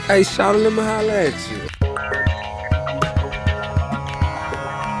Hey, shout out, let me holler at you.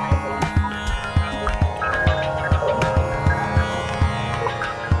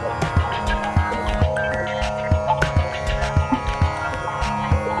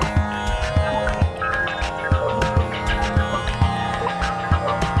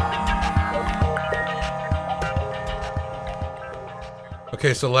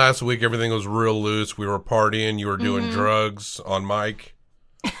 Okay, so last week everything was real loose. We were partying. You were doing drugs on mic.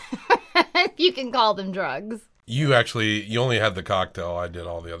 You can call them drugs. You only had the cocktail. I did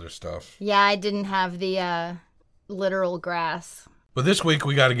all the other stuff. Yeah, I didn't have the literal grass. But this week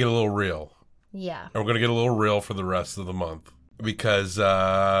we got to get a little real. Yeah. And we're going to get a little real for the rest of the month. Because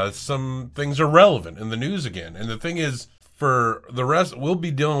some things are relevant in the news again. And the thing is, for the rest, we'll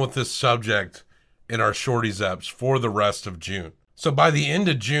be dealing with this subject in our Shorties apps for the rest of June. So by the end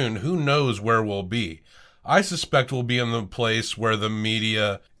of June, who knows where we'll be? I suspect we'll be in the place where the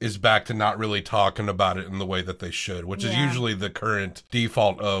media is back to not really talking about it in the way that they should, which is usually the current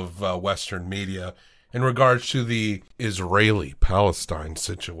default of Western media in regards to the Israeli-Palestine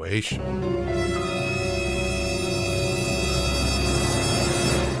situation.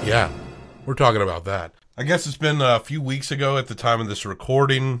 Yeah, we're talking about that. I guess it's been a few weeks ago at the time of this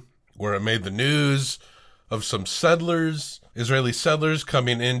recording where it made the news of some settlers, Israeli settlers,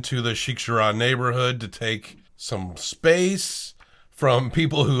 coming into the Sheikh Jarrah neighborhood to take some space from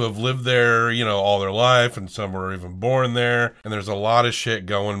people who have lived there, all their life, and some were even born there. And there's a lot of shit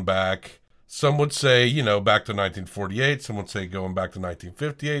going back. Some would say, back to 1948. Some would say going back to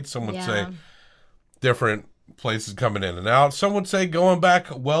 1958. Some would say different places coming in and out. Some would say going back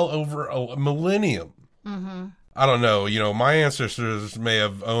well over a millennium. Mm-hmm. I don't know. My ancestors may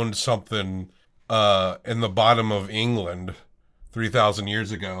have owned something in the bottom of England 3,000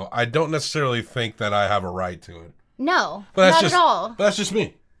 years ago. I don't necessarily think that I have a right to it. No, not at all. But that's just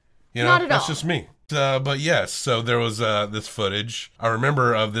me. Not at that's all. just me. But yes, so there was this footage. I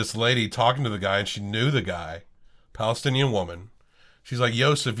remember of this lady talking to the guy, and she knew the guy, Palestinian woman. She's like,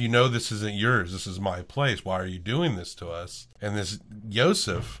 Yosef, this isn't yours. This is my place. Why are you doing this to us? And this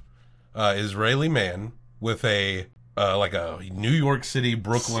Yosef, Israeli man with a New York City,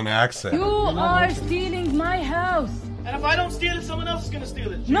 Brooklyn accent. You are stealing my house. And if I don't steal it, someone else is going to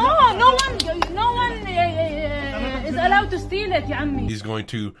steal it. No one is allowed to steal it, ya ammi. He's going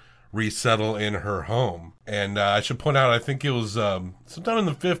to resettle in her home. And I should point out, I think it was sometime in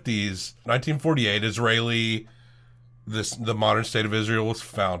the 50s, 1948, the modern state of Israel was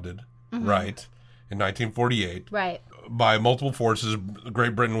founded, right, in 1948. Right. By multiple forces.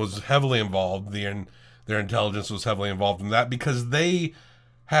 Great Britain was heavily involved. Their intelligence was heavily involved in that because they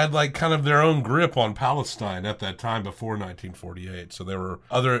had kind of their own grip on Palestine at that time before 1948. So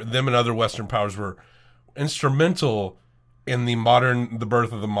them and other Western powers were instrumental in the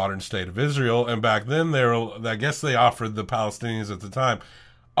birth of the modern state of Israel. And back then I guess they offered the Palestinians at the time.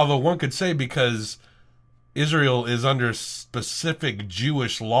 Although one could say because Israel is under specific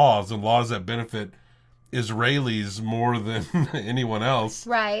Jewish laws and laws that benefit Israelis more than anyone else.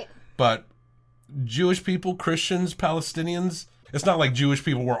 Right. But Jewish people, Christians, Palestinians, it's not like Jewish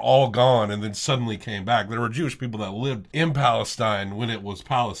people were all gone and then suddenly came back. There were Jewish people that lived in Palestine when it was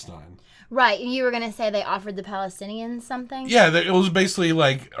Palestine. Right. You were going to say they offered the Palestinians something? Yeah, it was basically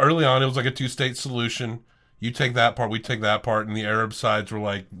early on, it was like a two-state solution. You take that part, we take that part. And the Arab sides were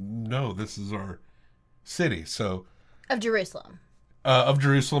like, no, this is our city. So Of Jerusalem. Of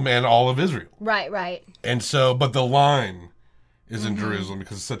Jerusalem and all of Israel. Right. And so, but the line is in Jerusalem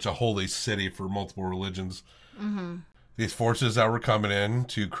because it's such a holy city for multiple religions. Mm-hmm. These forces that were coming in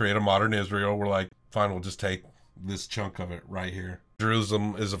to create a modern Israel were like, fine, we'll just take this chunk of it right here.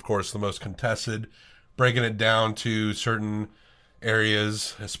 Jerusalem is, of course, the most contested, breaking it down to certain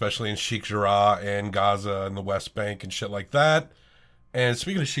areas, especially in Sheikh Jarrah and Gaza and the West Bank and shit like that. And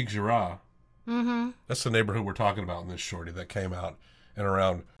speaking of Sheikh Jarrah, that's the neighborhood we're talking about in this shorty that came out in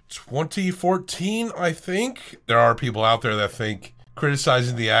around 2014, I think. There are people out there that think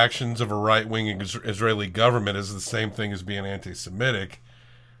criticizing the actions of a right-wing Israeli government is the same thing as being anti-Semitic.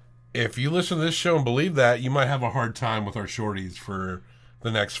 If you listen to this show and believe that, you might have a hard time with our shorties for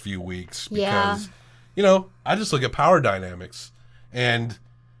the next few weeks. Because, I just look at power dynamics. And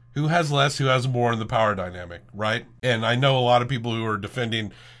who has less, who has more in the power dynamic, right? And I know a lot of people who are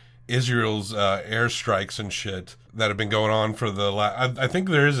defending Israel's airstrikes and shit that have been going on for I think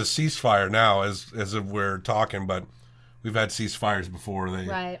there is a ceasefire now as if we're talking, but we've had ceasefires before.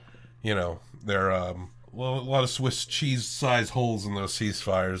 Right. They're a lot of Swiss cheese size holes in those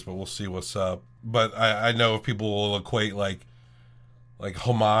ceasefires, but we'll see what's up. But I know if people will equate like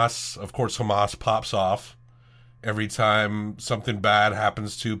Hamas, of course Hamas pops off Every time something bad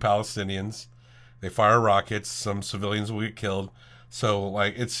happens to Palestinians, they fire rockets. Some civilians will get killed. So,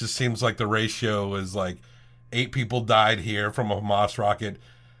 like, it just seems like the ratio is like 8 people died here from a Hamas rocket.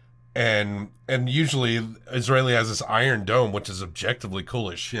 And usually Israeli has this Iron Dome, which is objectively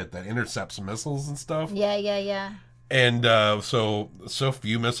cool as shit, that intercepts missiles and stuff. Yeah. And so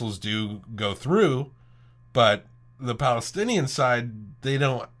few missiles do go through, but the Palestinian side, they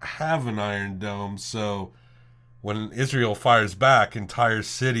don't have an Iron Dome. So when Israel fires back, entire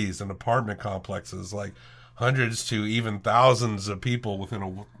cities and apartment complexes, like hundreds to even thousands of people within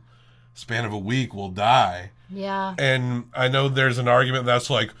a span of a week will die. Yeah. And I know there's an argument that's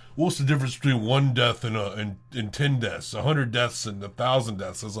like, what's the difference between 1 death and 10 deaths, 100 deaths and 1,000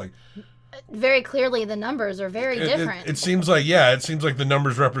 deaths? It's like, very clearly the numbers are very different. It seems like the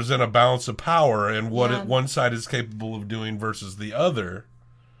numbers represent a balance of power and what one side is capable of doing versus the other.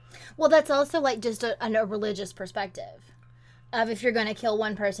 Well, that's also like just a religious perspective of if you're going to kill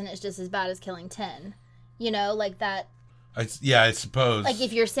one person, it's just as bad as killing 10. You know, like that. I suppose. Like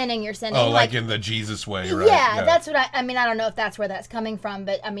if you're sinning, you're sinning. Oh, like in the Jesus way, right? Yeah, that's what I mean, I don't know if that's where that's coming from,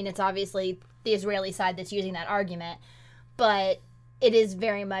 but I mean, it's obviously the Israeli side that's using that argument. But it is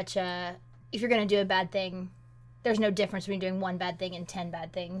very much if you're going to do a bad thing, there's no difference between doing 1 bad thing and 10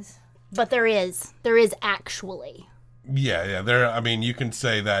 bad things. But there is actually. Yeah. I mean, you can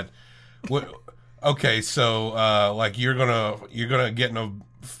say that. Okay, so like you're gonna get in a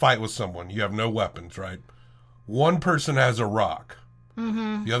fight with someone. You have no weapons, right? One person has a rock.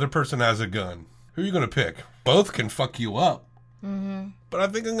 Mm-hmm. The other person has a gun. Who are you gonna pick? Both can fuck you up. Mm-hmm. But I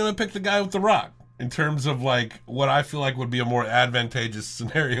think I'm gonna pick the guy with the rock in terms of like what I feel like would be a more advantageous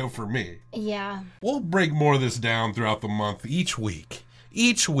scenario for me. Yeah. We'll break more of this down throughout the month, each week.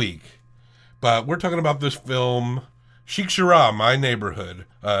 But we're talking about this film, Sheikh Jarrah, My Neighborhood,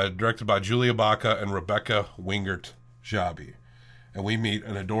 directed by Julia Baca and Rebecca Wingert Jabi. And we meet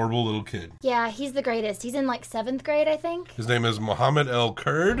an adorable little kid. Yeah, he's the greatest. He's in like 7th grade, I think. His name is Mohammed El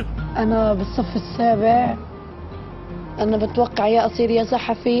Kurd. أنا بالصف السابع. أنا بتوقع يا أصير يا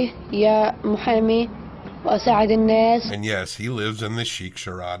صحفي يا محامي وأساعد الناس. And yes, he lives in the Sheikh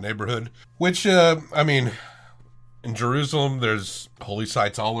Jarrah neighborhood, which, I mean, in Jerusalem, there's holy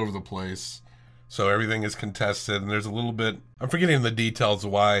sites all over the place. So everything is contested, and there's a little bit, I'm forgetting the details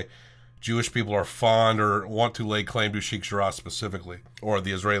of why Jewish people are fond or want to lay claim to Sheikh Jarrah specifically, or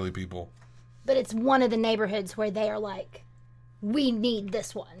the Israeli people. But it's one of the neighborhoods where they are like, we need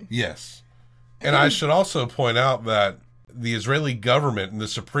this one. Yes. And I should also point out that the Israeli government and the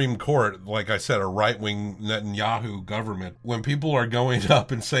Supreme Court, like I said, a right-wing Netanyahu government, when people are going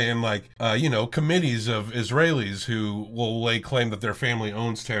up and saying like, committees of Israelis who will lay claim that their family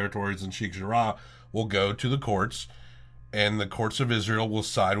owns territories in Sheikh Jarrah will go to the courts, and the courts of Israel will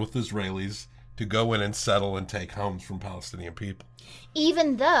side with Israelis to go in and settle and take homes from Palestinian people.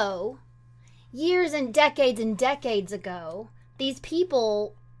 Even though years and decades ago, these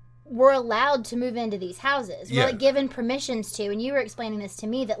people were allowed to move into these houses. Were like given permissions to, and you were explaining this to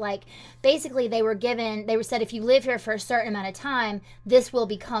me that like basically they were said if you live here for a certain amount of time, this will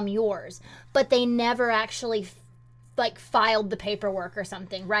become yours. But they never actually like filed the paperwork or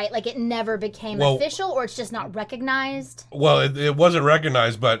something, right? Like it never became official, or it's just not recognized. Well, it wasn't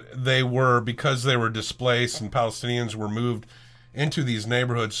recognized, but because they were displaced and Palestinians were moved into these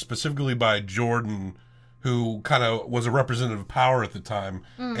neighborhoods specifically by Jordan, who kind of was a representative power at the time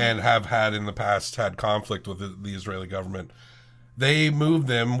and have had in the past had conflict with the Israeli government. They moved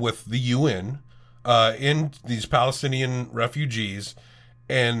them with the UN in these Palestinian refugees,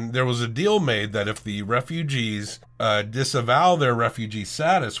 and there was a deal made that if the refugees disavow their refugee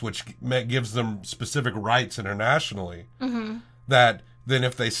status, which gives them specific rights internationally, that then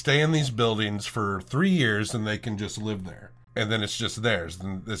if they stay in these buildings for 3 years, then they can just live there. And then it's just theirs,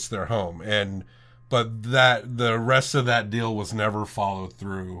 then it's their home. But that the rest of that deal was never followed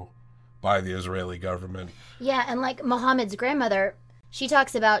through by the Israeli government. Yeah, and like Mohammed's grandmother, she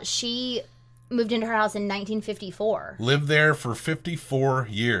talks about she moved into her house in 1954. Lived there for 54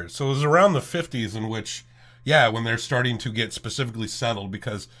 years. So it was around the 50s in which, when they're starting to get specifically settled,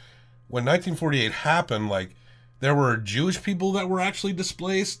 because when 1948 happened, like, there were Jewish people that were actually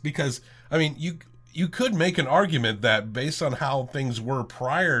displaced, because, I mean, you could make an argument that based on how things were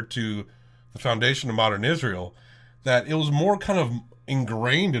prior to the foundation of modern Israel, that it was more kind of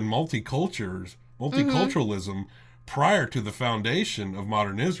ingrained in multiculturalism prior to the foundation of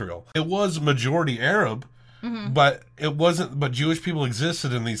modern Israel. It was majority Arab, but it wasn't. But Jewish people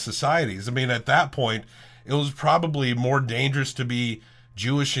existed in these societies. I mean, at that point, it was probably more dangerous to be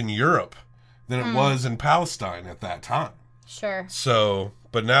Jewish in Europe than it was in Palestine at that time. Sure. So,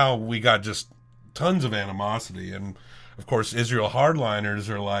 but now we got just tons of animosity. And of course, Israel hardliners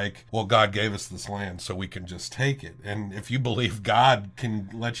are like, well, God gave us this land so we can just take it. And if you believe God can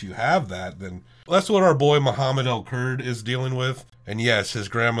let you have that, then that's what our boy Mohammed El-Kurd is dealing with. And yes, his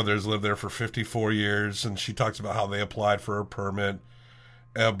grandmother's lived there for 54 years, and she talks about how they applied for a permit.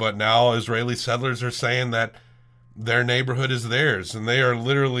 But now Israeli settlers are saying that their neighborhood is theirs, and they are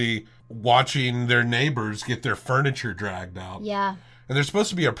literally watching their neighbors get their furniture dragged out. Yeah. And there's supposed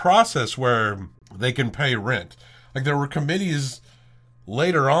to be a process where they can pay rent. Like, there were committees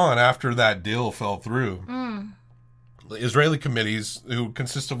later on after that deal fell through. Israeli committees who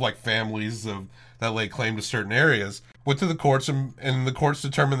consist of like families that lay claim to certain areas went to the courts, and the courts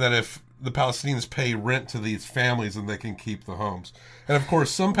determined that if the Palestinians pay rent to these families, then they can keep the homes. And of course,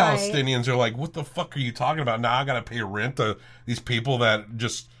 some Palestinians are like, what the fuck are you talking about? Now I got to pay rent to these people that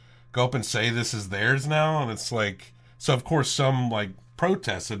just go up and say this is theirs now. And it's like, so of course some like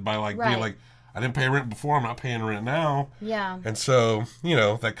protested by like being like, I didn't pay rent before, I'm not paying rent now. Yeah. And so, you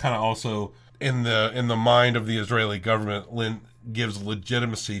know, that kind of also in the mind of the Israeli government gives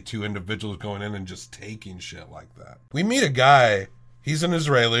legitimacy to individuals going in and just taking shit like that. We meet a guy, he's an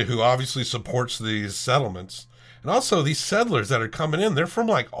Israeli who obviously supports these settlements. And also these settlers that are coming in, they're from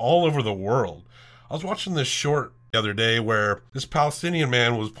like all over the world. I was watching this short the other day where this Palestinian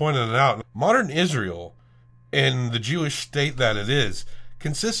man was pointing it out. Modern Israel, and the Jewish state that it is,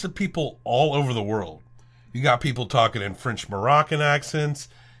 consists of people all over the world. You got people talking in French Moroccan accents.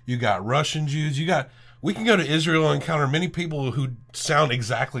 You got Russian Jews. We can go to Israel and encounter many people who sound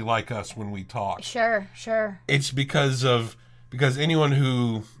exactly like us when we talk. Sure. It's because anyone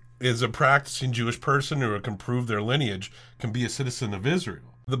who is a practicing Jewish person or can prove their lineage can be a citizen of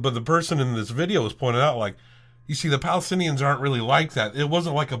Israel. But the person in this video was pointing out, like, you see, the Palestinians aren't really like that. It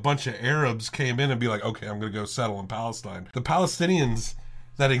wasn't like a bunch of Arabs came in and be like, okay, I'm going to go settle in Palestine. The Palestinians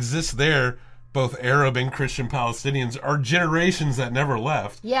that exist there, both Arab and Christian Palestinians, are generations that never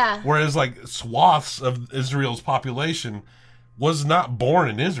left. Yeah. Whereas like swaths of Israel's population was not born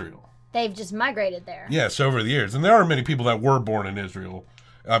in Israel. They've just migrated there. Yes, over the years. And there are many people that were born in Israel.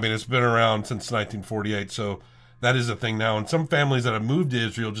 I mean, it's been around since 1948, so that is a thing now. And some families that have moved to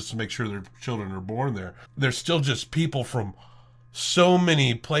Israel just to make sure their children are born there. They're still just people from so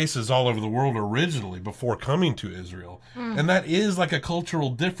many places all over the world originally before coming to Israel. And that is like a cultural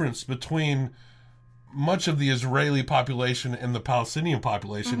difference between much of the Israeli population and the Palestinian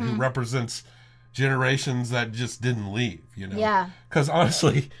population who represents generations that just didn't leave, you know? Yeah. Because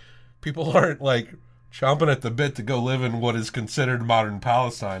honestly, people aren't like chomping at the bit to go live in what is considered modern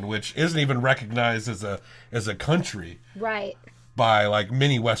Palestine, which isn't even recognized as a country. Right. By like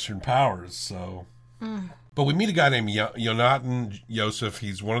many Western powers, so... But we meet a guy named Yonatan Yosef.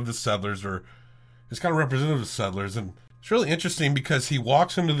 He's one of the settlers, or he's kind of representative of settlers, and it's really interesting because he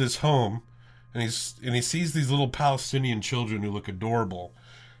walks into this home, and he sees these little Palestinian children who look adorable,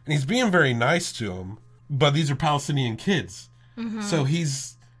 and he's being very nice to them. But these are Palestinian kids, so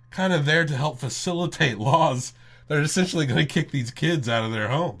he's kind of there to help facilitate laws that are essentially going to kick these kids out of their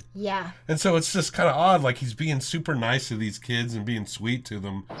home. Yeah. And so it's just kind of odd, like he's being super nice to these kids and being sweet to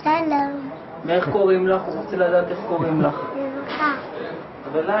them. שלום. ואיך קוראים לך? רוצה לדעת איך קוראים לך. רווחה.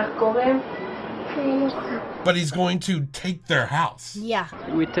 ולך קוראים? רווחה. But he's going to take their house. Yeah.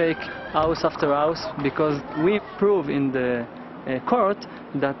 We take house after house because we prove in the court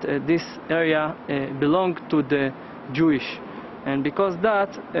that this area belongs to the Jewish. And because that,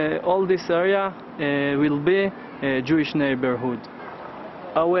 all this area will be a Jewish neighborhood.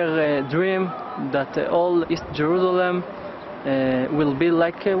 Our dream that all East Jerusalem will be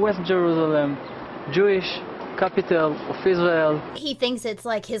like West Jerusalem, Jewish capital of Israel. He thinks it's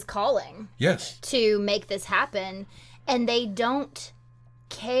like his calling. Yes. To make this happen. And they don't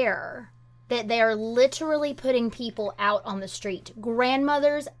care that they are literally putting people out on the street.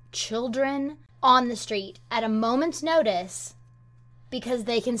 Grandmothers, children on the street at a moment's notice because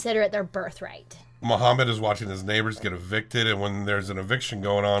they consider it their birthright. Mohammed is watching his neighbors get evicted, and when there's an eviction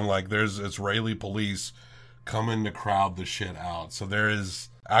going on, like there's Israeli police coming to crowd the shit out. So there is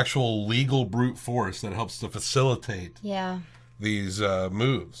actual legal brute force that helps to facilitate these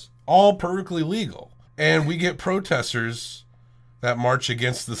moves. All perfectly legal. And we get protesters that march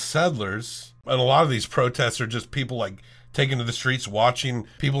against the settlers. And a lot of these protests are just people like taking to the streets, watching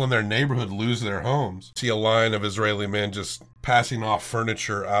people in their neighborhood lose their homes. See a line of Israeli men just passing off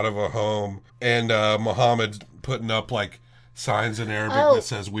furniture out of a home. And Mohammed putting up like signs in Arabic that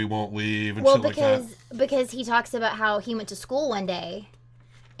says we won't leave and shit like that. Because he talks about how he went to school one day,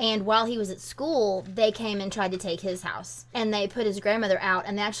 and while he was at school, they came and tried to take his house. And they put his grandmother out,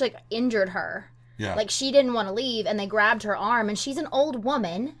 and they actually injured her. Yeah. Like, she didn't want to leave, and they grabbed her arm, and she's an old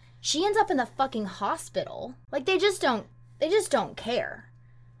woman. She ends up in the fucking hospital. Like, they just don't care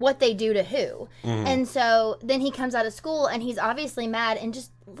what they do to who. And so then he comes out of school and he's obviously mad, and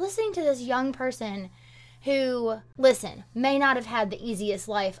just listening to this young person who, listen, may not have had the easiest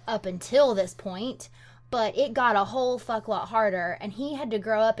life up until this point, but it got a whole fuck lot harder, and he had to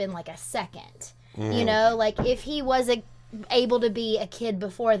grow up in like a second. You know, like if he was able to be a kid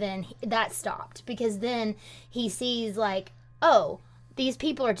before then, that stopped, because then he sees like, oh, these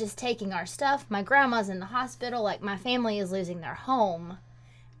people are just taking our stuff. My grandma's in the hospital. Like, my family is losing their home.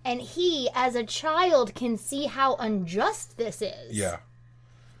 And he, as a child, can see how unjust this is. Yeah.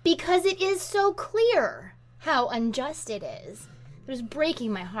 Because it is so clear how unjust it is. It was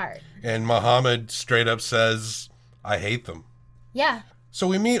breaking my heart. And Muhammad straight up says, I hate them. Yeah. So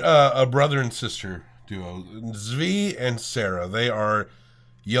we meet a brother and sister duo, Zvi and Sarah. They are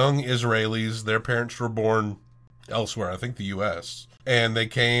young Israelis. Their parents were born elsewhere, I think the U.S., and they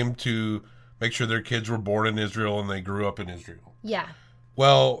came to make sure their kids were born in Israel, and they grew up in Israel. Yeah.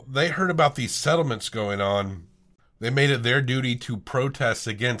 Well, they heard about these settlements going on. They made it their duty to protest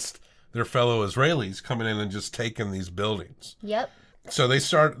against their fellow Israelis coming in and just taking these buildings. Yep. So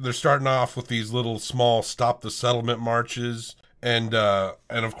they're starting off with these little small stop the settlement marches, and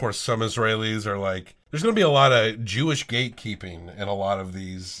of course some Israelis are like, there's going to be a lot of Jewish gatekeeping in a lot of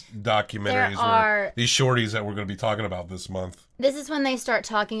these documentaries or these shorties that we're going to be talking about this month. This is when they start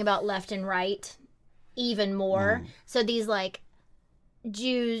talking about left and right even more. So these like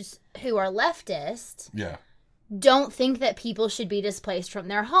Jews who are leftist don't think that people should be displaced from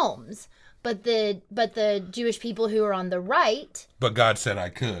their homes. But the Jewish people who are on the right... But God said I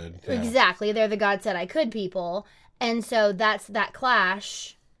could. Yeah. Exactly. They're the God said I could people. And so that's that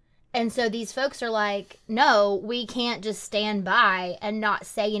clash. And so these folks are like, no, we can't just stand by and not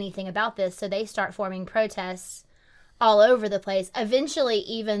say anything about this. So they start forming protests all over the place. Eventually,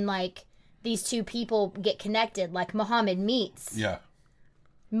 even like these two people get connected. Like Muhammad meets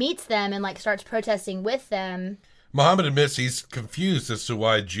them and like starts protesting with them. Muhammad admits he's confused as to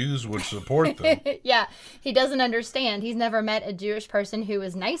why Jews would support them. Yeah, he doesn't understand. He's never met a Jewish person who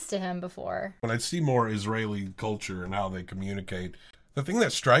was nice to him before. When I see more Israeli culture and how they communicate, the thing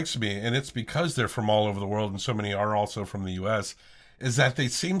that strikes me, and it's because they're from all over the world and so many are also from the U.S., is that they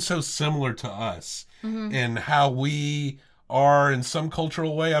seem so similar to us in how we are in some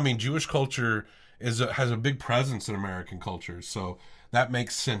cultural way. I mean, Jewish culture has a big presence in American culture, so that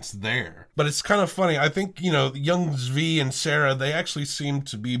makes sense there. But it's kind of funny. I think, young Zvi and Sarah, they actually seem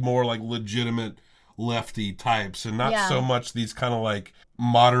to be more like legitimate lefty types and not so much these kind of like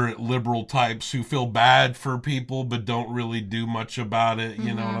moderate liberal types who feel bad for people but don't really do much about it.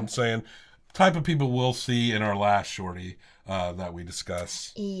 You know what I'm saying? Type of people we'll see in our last shorty that we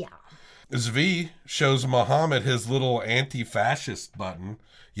discuss. Yeah. Zvi shows Muhammad his little anti-fascist button.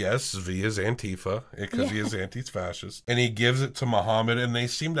 Yes, Zvi is Antifa because he is anti-fascist. And he gives it to Muhammad, and they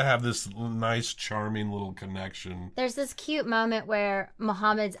seem to have this nice, charming little connection. There's this cute moment where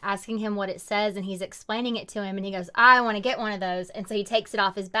Muhammad's asking him what it says, and he's explaining it to him, and he goes, I want to get one of those. And so he takes it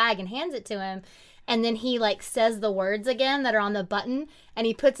off his bag and hands it to him. And then he, like, says the words again that are on the button, and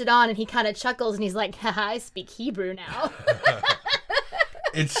he puts it on, and he kind of chuckles, and he's like, haha, I speak Hebrew now.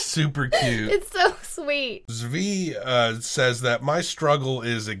 It's super cute. It's so sweet. Zvi says that my struggle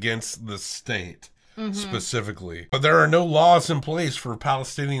is against the state, specifically. But there are no laws in place for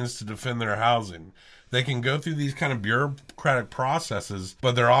Palestinians to defend their housing. They can go through these kind of bureaucratic processes,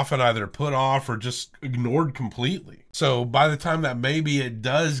 but they're often either put off or just ignored completely. So by the time that maybe it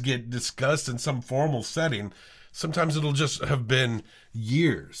does get discussed in some formal setting, sometimes it'll just have been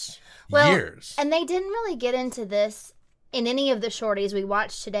years. And they didn't really get into this in any of the shorties we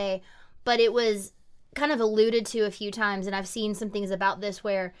watched today, but it was kind of alluded to a few times, and I've seen some things about this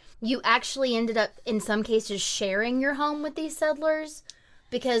where you actually ended up, in some cases, sharing your home with these settlers,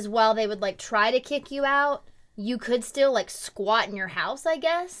 because while they would, like, try to kick you out, you could still, like, squat in your house, I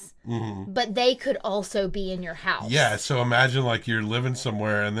guess, but they could also be in your house. Yeah, so imagine, like, you're living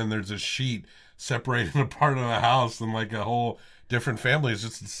somewhere, and then there's a sheet separating a part of the house, and, like, a whole different family has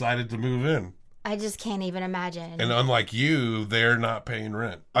just decided to move in. I just can't even imagine. And unlike you, they're not paying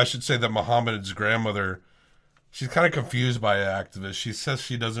rent. I should say that Muhammad's grandmother, she's kind of confused by activists. She says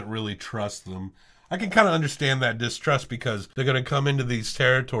she doesn't really trust them. I can kind of understand that distrust because they're going to come into these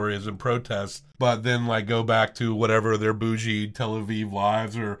territories and protest, but then like go back to whatever their bougie Tel Aviv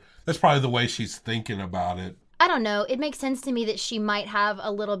lives, or that's probably the way she's thinking about it. I don't know. It makes sense to me that she might have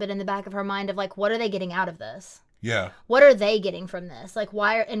a little bit in the back of her mind of like, what are they getting out of this? Yeah. What are they getting from this? Like,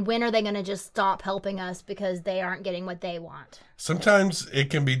 and when are they going to just stop helping us because they aren't getting what they want? Sometimes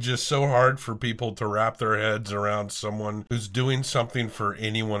it can be just so hard for people to wrap their heads around someone who's doing something for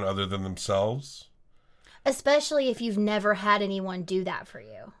anyone other than themselves. Especially if you've never had anyone do that for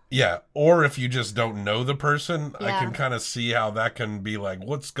you. Yeah, or if you just don't know the person, Yeah. I can kind of see how that can be like,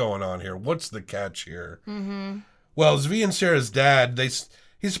 what's going on here? What's the catch here? Mm-hmm. Well, Zvi and Sarah's dad,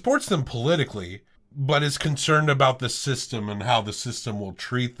 he supports them politically, but is concerned about the system and how the system will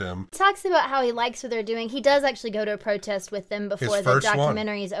treat them. He talks about how he likes what they're doing. He does actually go to a protest with them before the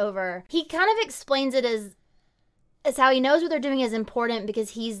documentary is over. He kind of explains it as how he knows what they're doing is important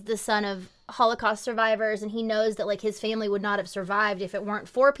because he's the son of Holocaust survivors, and he knows that like his family would not have survived if it weren't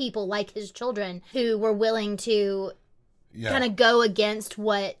for people like his children who were willing to kind of go against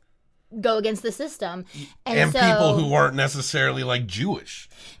the system. And so, people who aren't necessarily like Jewish.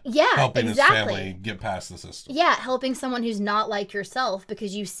 Yeah, helping exactly. his family get past the system. Yeah, helping someone who's not like yourself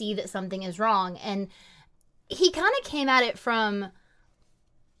because you see that something is wrong. And he kind of came at it from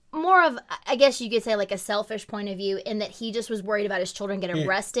more of, I guess you could say, like a selfish point of view, in that he just was worried about his children getting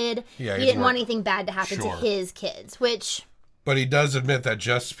arrested. Yeah, he didn't want anything bad to happen to his kids, which... But he does admit that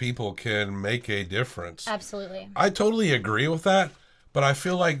just people can make a difference. Absolutely. I totally agree with that, but I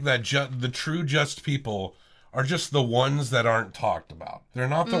feel like that the true just people are just the ones that aren't talked about. They're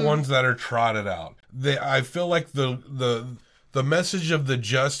not the ones that are trotted out. I feel like the message of the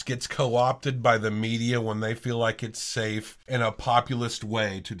just gets co-opted by the media when they feel like it's safe in a populist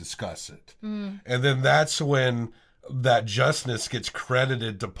way to discuss it. And then that's when that justness gets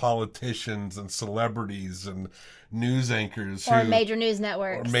credited to politicians and celebrities and news anchors. Or major news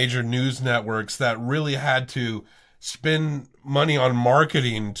networks. Or major news networks that really had to spend money on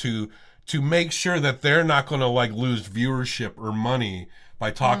marketing to make sure that they're not going to like lose viewership or money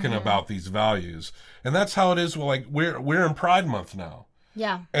by talking about these values. And that's how it is. Like we're in Pride Month now.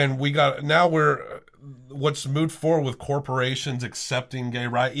 Yeah. And what's moved forward with corporations accepting gay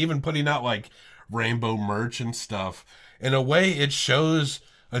rights, even putting out like rainbow merch and stuff. In a way, it shows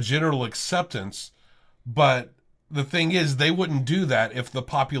a general acceptance. But the thing is, they wouldn't do that if the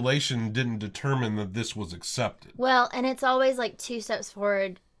population didn't determine that this was accepted. Well, and it's always like 2 steps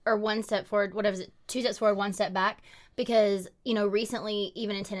forward or 1 step forward, whatever it is, 2 steps forward, 1 step back. Because, recently,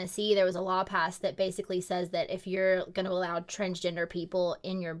 even in Tennessee, there was a law passed that basically says that if you're going to allow transgender people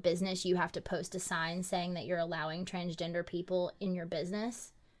in your business, you have to post a sign saying that you're allowing transgender people in your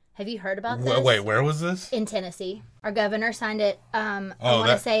business. Have you heard about this? Wait, where was this? In Tennessee. Our governor signed it. I want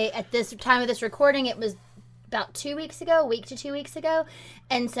to say at this time of this recording, it was about 2 weeks ago, a week to 2 weeks ago.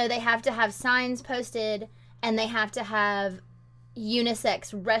 And so they have to have signs posted, and they have to have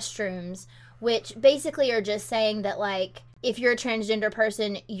unisex restrooms, which basically are just saying that, like, if you're a transgender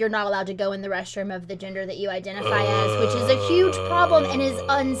person, you're not allowed to go in the restroom of the gender that you identify as, which is a huge problem and is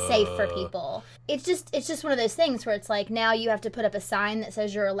unsafe for people. It's just one of those things where it's like, now you have to put up a sign that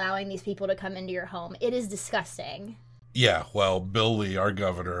says you're allowing these people to come into your home. It is disgusting. Yeah, well, Bill Lee, our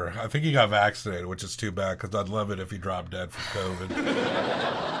governor, I think he got vaccinated, which is too bad because I'd love it if he dropped dead from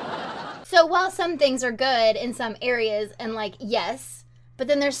COVID. So while some things are good in some areas, and like, yes, but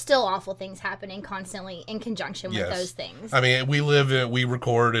then there's still awful things happening constantly in conjunction with those things. I mean, we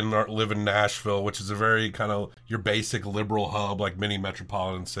record and live in Nashville, which is a very kind of your basic liberal hub, like many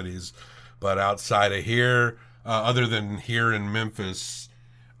metropolitan cities. But outside of here, other than here in Memphis,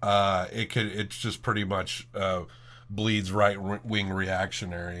 it's just pretty much bleeds right-wing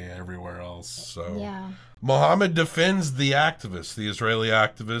reactionary everywhere else. So yeah. Mohammed defends the activist, the Israeli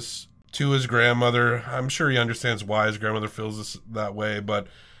activist, to his grandmother. I'm sure he understands why his grandmother feels that way, but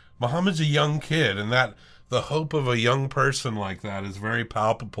Muhammad's a young kid, and that the hope of a young person like that is very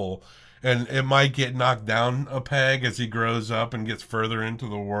palpable, and it might get knocked down a peg as he grows up and gets further into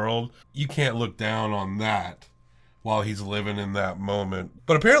the world. You can't look down on that while he's living in that moment.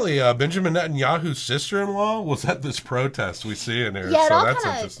 But apparently Benjamin Netanyahu's sister-in-law was at this protest we see in here. Yeah, so that's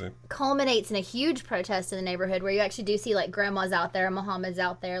interesting. Culminates in a huge protest in the neighborhood where you actually do see like grandma's out there, Muhammad's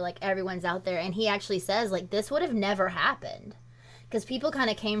out there, like everyone's out there. And he actually says like this would have never happened because people kind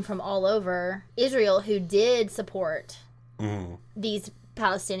of came from all over Israel who did support these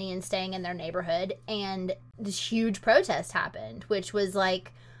Palestinians staying in their neighborhood. And this huge protest happened, which was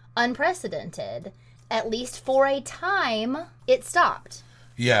like unprecedented. At least for a time, it stopped.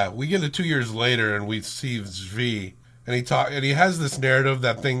 Yeah, we get it 2 years later, and we see Zvi, and he has this narrative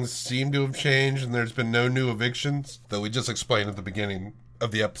that things seem to have changed, and there's been no new evictions. Though we just explained at the beginning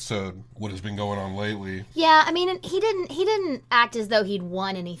of the episode what has been going on lately. Yeah, I mean, he didn't act as though he'd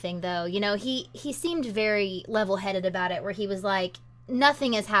won anything, though. He seemed very level-headed about it, where he was like,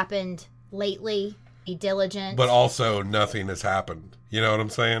 nothing has happened lately. Be diligent. But also nothing has happened. You know what I'm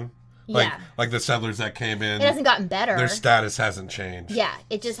saying? Yeah. Like the settlers that came in. It hasn't gotten better. Their status hasn't changed. Yeah,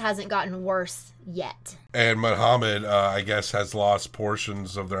 it just hasn't gotten worse yet. And Muhammad, I guess, has lost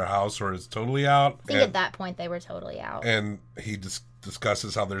portions of their house or is totally out. I think at that point they were totally out. And he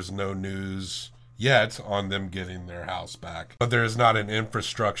discusses how there's no news yet on them getting their house back. But there is not an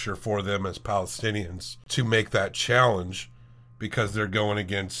infrastructure for them as Palestinians to make that challenge because they're going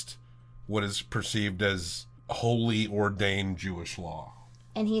against what is perceived as wholly ordained Jewish law.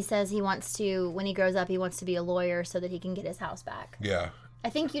 And he says he wants to, when he grows up, he wants to be a lawyer so that he can get his house back. Yeah. I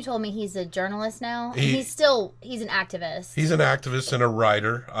think you told me he's a journalist now. He's an activist. He's an activist and a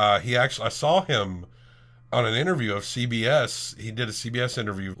writer. I saw him on an interview of CBS. He did a CBS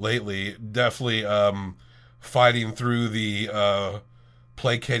interview lately, definitely fighting through the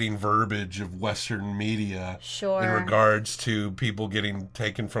placating verbiage of Western media in regards to people getting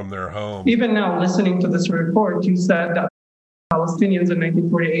taken from their home. Even now, listening to this report, you said that Palestinians in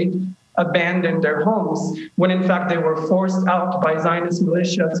 1948 abandoned their homes when in fact they were forced out by Zionist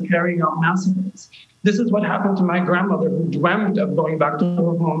militias carrying out massacres. This is what happened to my grandmother, who dreamed of going back to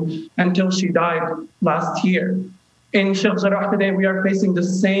her home until she died last year. In Sheikh Jarrah today, we are facing the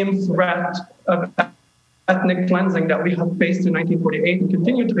same threat of ethnic cleansing that we have faced in 1948 and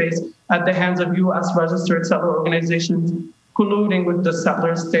continue to face at the hands of U.S. registered settler organizations colluding with the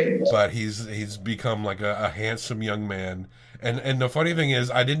settler state. But he's become like a handsome young man. And the funny thing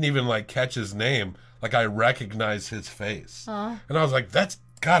is, I didn't even like catch his name. Like I recognized his face. And I was like, that's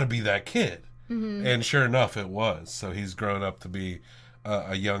got to be that kid. Mm-hmm. And sure enough, it was. So he's grown up to be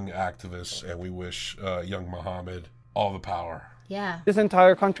a young activist, and we wish young Muhammad all the power. Yeah. This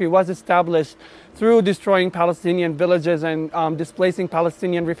entire country was established through destroying Palestinian villages and displacing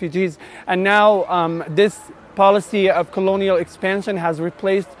Palestinian refugees. And now this policy of colonial expansion has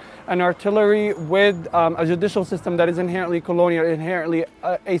replaced an artillery with a judicial system that is inherently colonial, inherently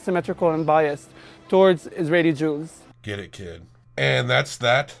asymmetrical and biased towards Israeli Jews. Get it, kid. And that's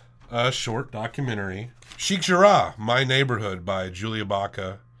that short documentary, Sheikh Jarrah, My Neighborhood, by Julia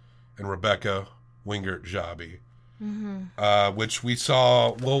Baca and Rebecca Wingert Jabi. Mm-hmm. Which we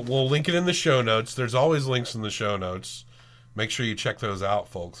saw. We'll link it in the show notes. There's always links in the show notes. Make sure you check those out,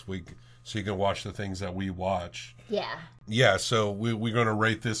 folks. So you can watch the things that we watch. Yeah, so we're going to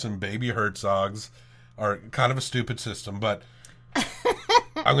rate this in Baby Herzogs, or kind of a stupid system, but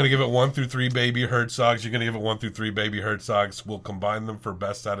I'm going to give it 1 through 3 Baby Herzogs. You're going to give it 1 through 3 Baby Herzogs. We'll combine them for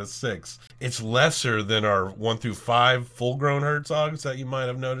best out of 6. It's lesser than our 1 through 5 full-grown Herzogs that you might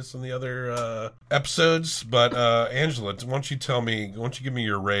have noticed in the other episodes. But Angela, why don't you give me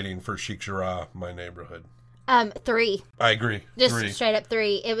your rating for Sheikh Jarrah, My Neighborhood? 3. I agree. Just 3. Straight up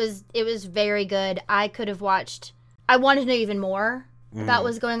 3. It was very good. I could have watched. I wanted to know even more about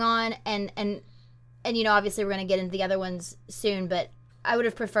what's going on, and you know, obviously we're going to get into the other ones soon, but I would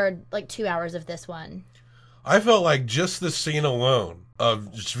have preferred like 2 hours of this one. I felt like just the scene alone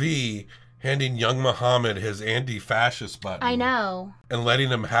of Zvi handing young Muhammad his anti-fascist button. I know. And letting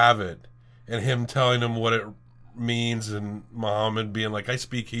him have it, and him telling him what it means, and Muhammad being like, I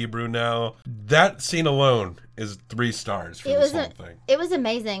speak Hebrew now. That scene alone is 3 stars for this whole thing. It was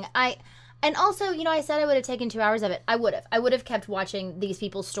amazing. And also, you know, I said I would have taken 2 hours of it. I would have kept watching these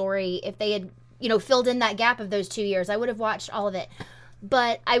people's story if they had, you know, filled in that gap of those 2 years. I would have watched all of it.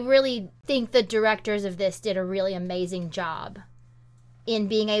 But I really think the directors of this did a really amazing job in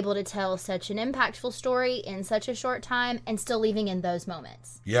being able to tell such an impactful story in such a short time and still leaving in those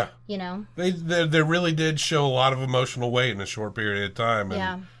moments. Yeah. You know? They really did show a lot of emotional weight in a short period of time. And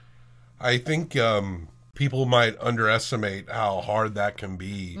yeah. I think people might underestimate how hard that can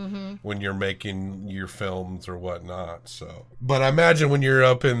be when you're making your films or whatnot. So, but I imagine when you're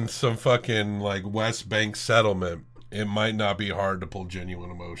up in some fucking like West Bank settlement, it might not be hard to pull genuine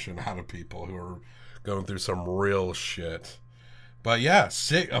emotion out of people who are going through some real shit. But yeah,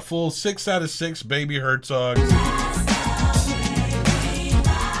 a full 6 out of 6 Baby Herzogs.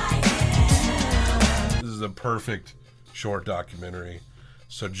 This is a perfect short documentary.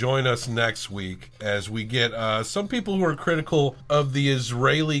 So join us next week as we get some people who are critical of the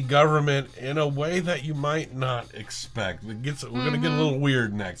Israeli government in a way that you might not expect. We're going to get a little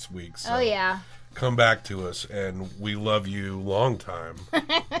weird next week. So yeah. Come back to us, and we love you long time.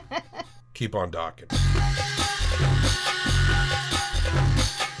 Keep on docking.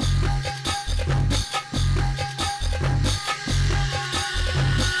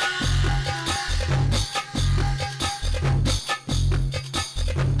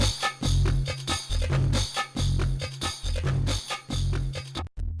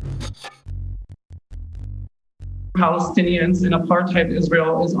 Palestinians in apartheid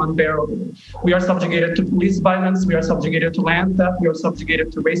Israel is unbearable. We are subjugated to police violence, we are subjugated to land theft, we are subjugated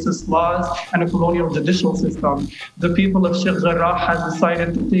to racist laws and a colonial judicial system. The people of Sheikh Jarrah has decided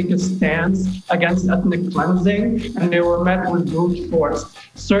to take a stance against ethnic cleansing, and they were met with brute force.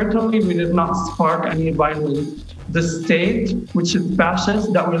 Certainly, we did not spark any violence. The state, which is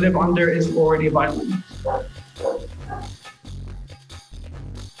fascist, that we live under is already violent.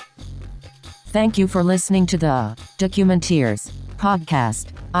 Thank you for listening to the Documenteers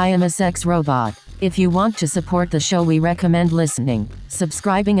podcast. I am a sex robot. If you want to support the show, we recommend listening,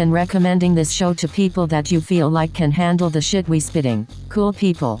 subscribing and recommending this show to people that you feel like can handle the shit we spitting. Cool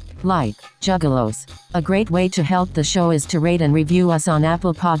people, like juggalos. A great way to help the show is to rate and review us on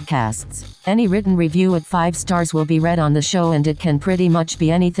Apple Podcasts. Any written review at 5 stars will be read on the show, and it can pretty much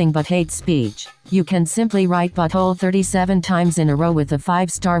be anything but hate speech. You can simply write butthole 37 times in a row with a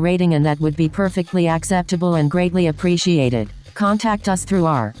 5-star rating, and that would be perfectly acceptable and greatly appreciated. Contact us through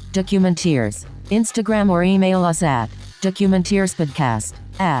our Documenteers Instagram or email us at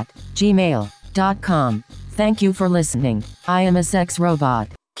documenteerspodcast@gmail.com. Thank you for listening. I am a sex robot.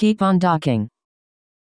 Keep on docking.